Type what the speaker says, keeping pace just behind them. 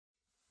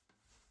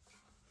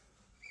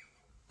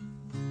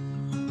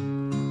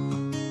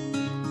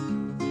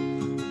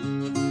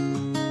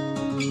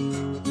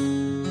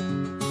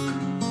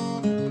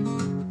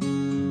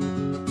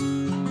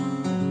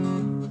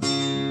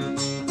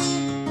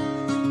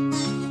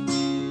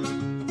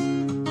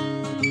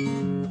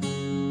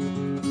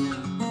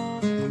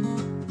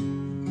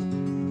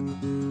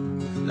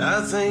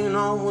Life ain't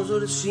always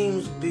what it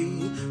seems to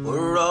be.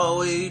 We're all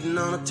waiting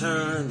on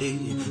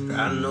eternity.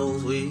 Riding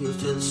those wheels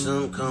till the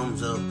sun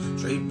comes up.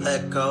 Straight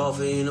black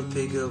coffee in a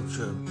pickup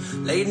truck.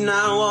 Late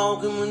night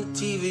walking with the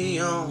TV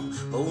on.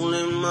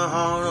 Holding my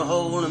heart or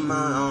holding my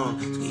arm.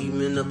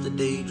 Scheming up the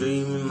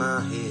daydream in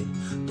my head.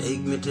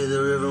 Take me to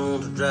the river,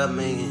 won't you drive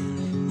me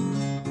in?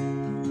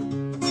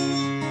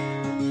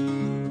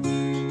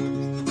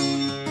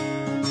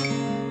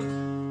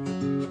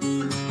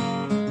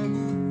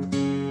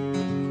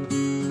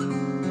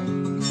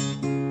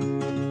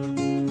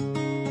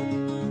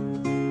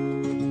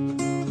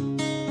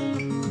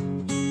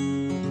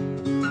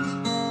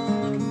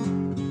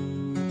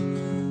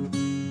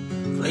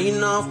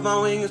 Cleaning off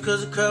my wings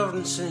cause they're covered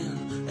in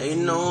sin.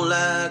 Ain't no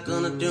lie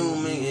gonna do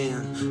me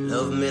in.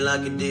 Love me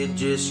like you did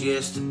just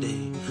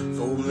yesterday.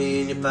 Fold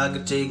me in your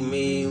pocket, take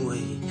me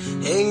away.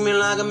 Hang me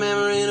like a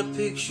memory in a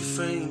picture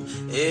frame.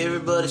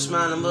 Everybody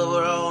smiling but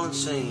we're all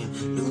insane.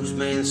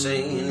 Newsman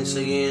saying it's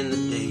the end of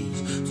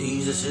days.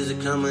 Jesus is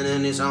a-coming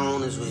and he's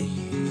on his way.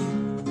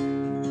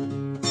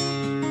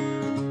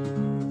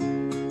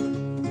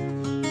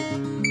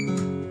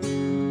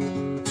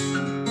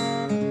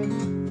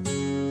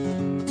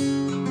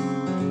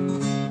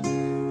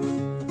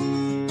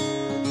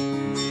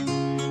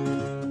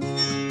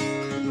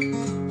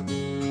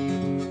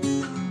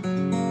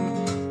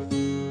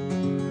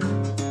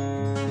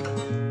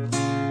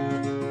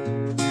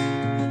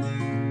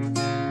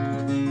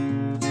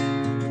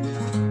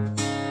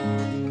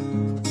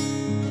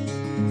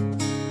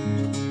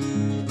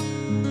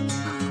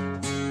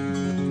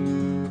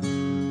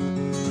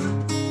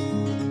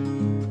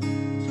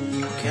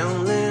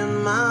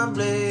 Counting my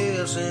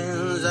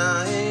blessings,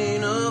 I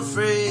ain't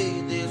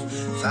afraid. This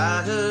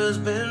fire's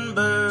been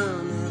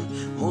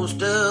burning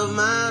most of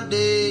my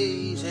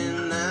days,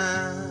 and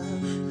I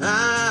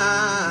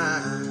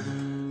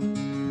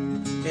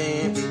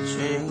can't be